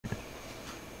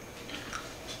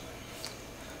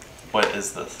What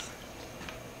is this?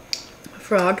 A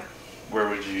frog. Where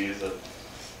would you use it?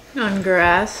 On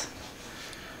grass.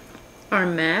 Or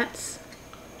mats.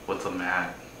 What's a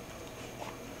mat?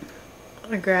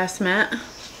 A grass mat.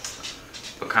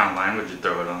 What kind of line would you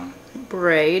throw it on?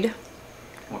 Braid.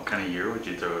 What kind of year would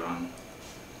you throw it on?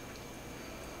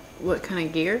 What kind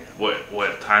of gear?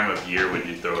 What time of year would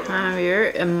you throw it Time on? of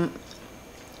year?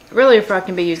 Really, a frog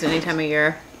can be used any time of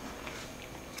year.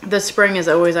 The spring is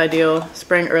always ideal.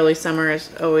 Spring, early summer is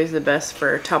always the best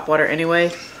for topwater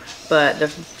anyway. But the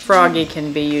froggy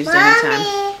can be used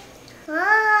anytime.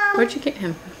 Mom. Where'd you get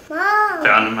him? Mom.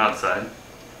 Found him outside.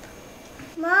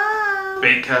 Mom.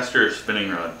 Bait caster or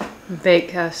spinning rod? Bait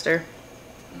caster.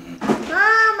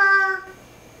 Mama.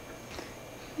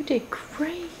 You did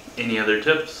great. Any other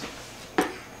tips?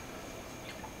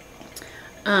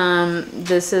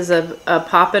 This is a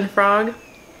poppin frog.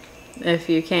 If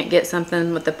you can't get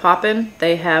something with the poppin,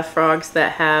 they have frogs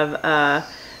that have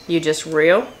you just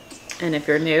reel. And if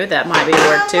you're new, that might be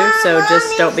work too. So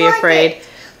just don't be afraid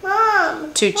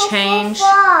to change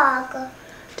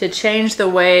the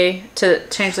way to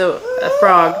change a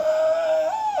frog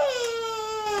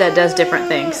that does different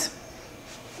things.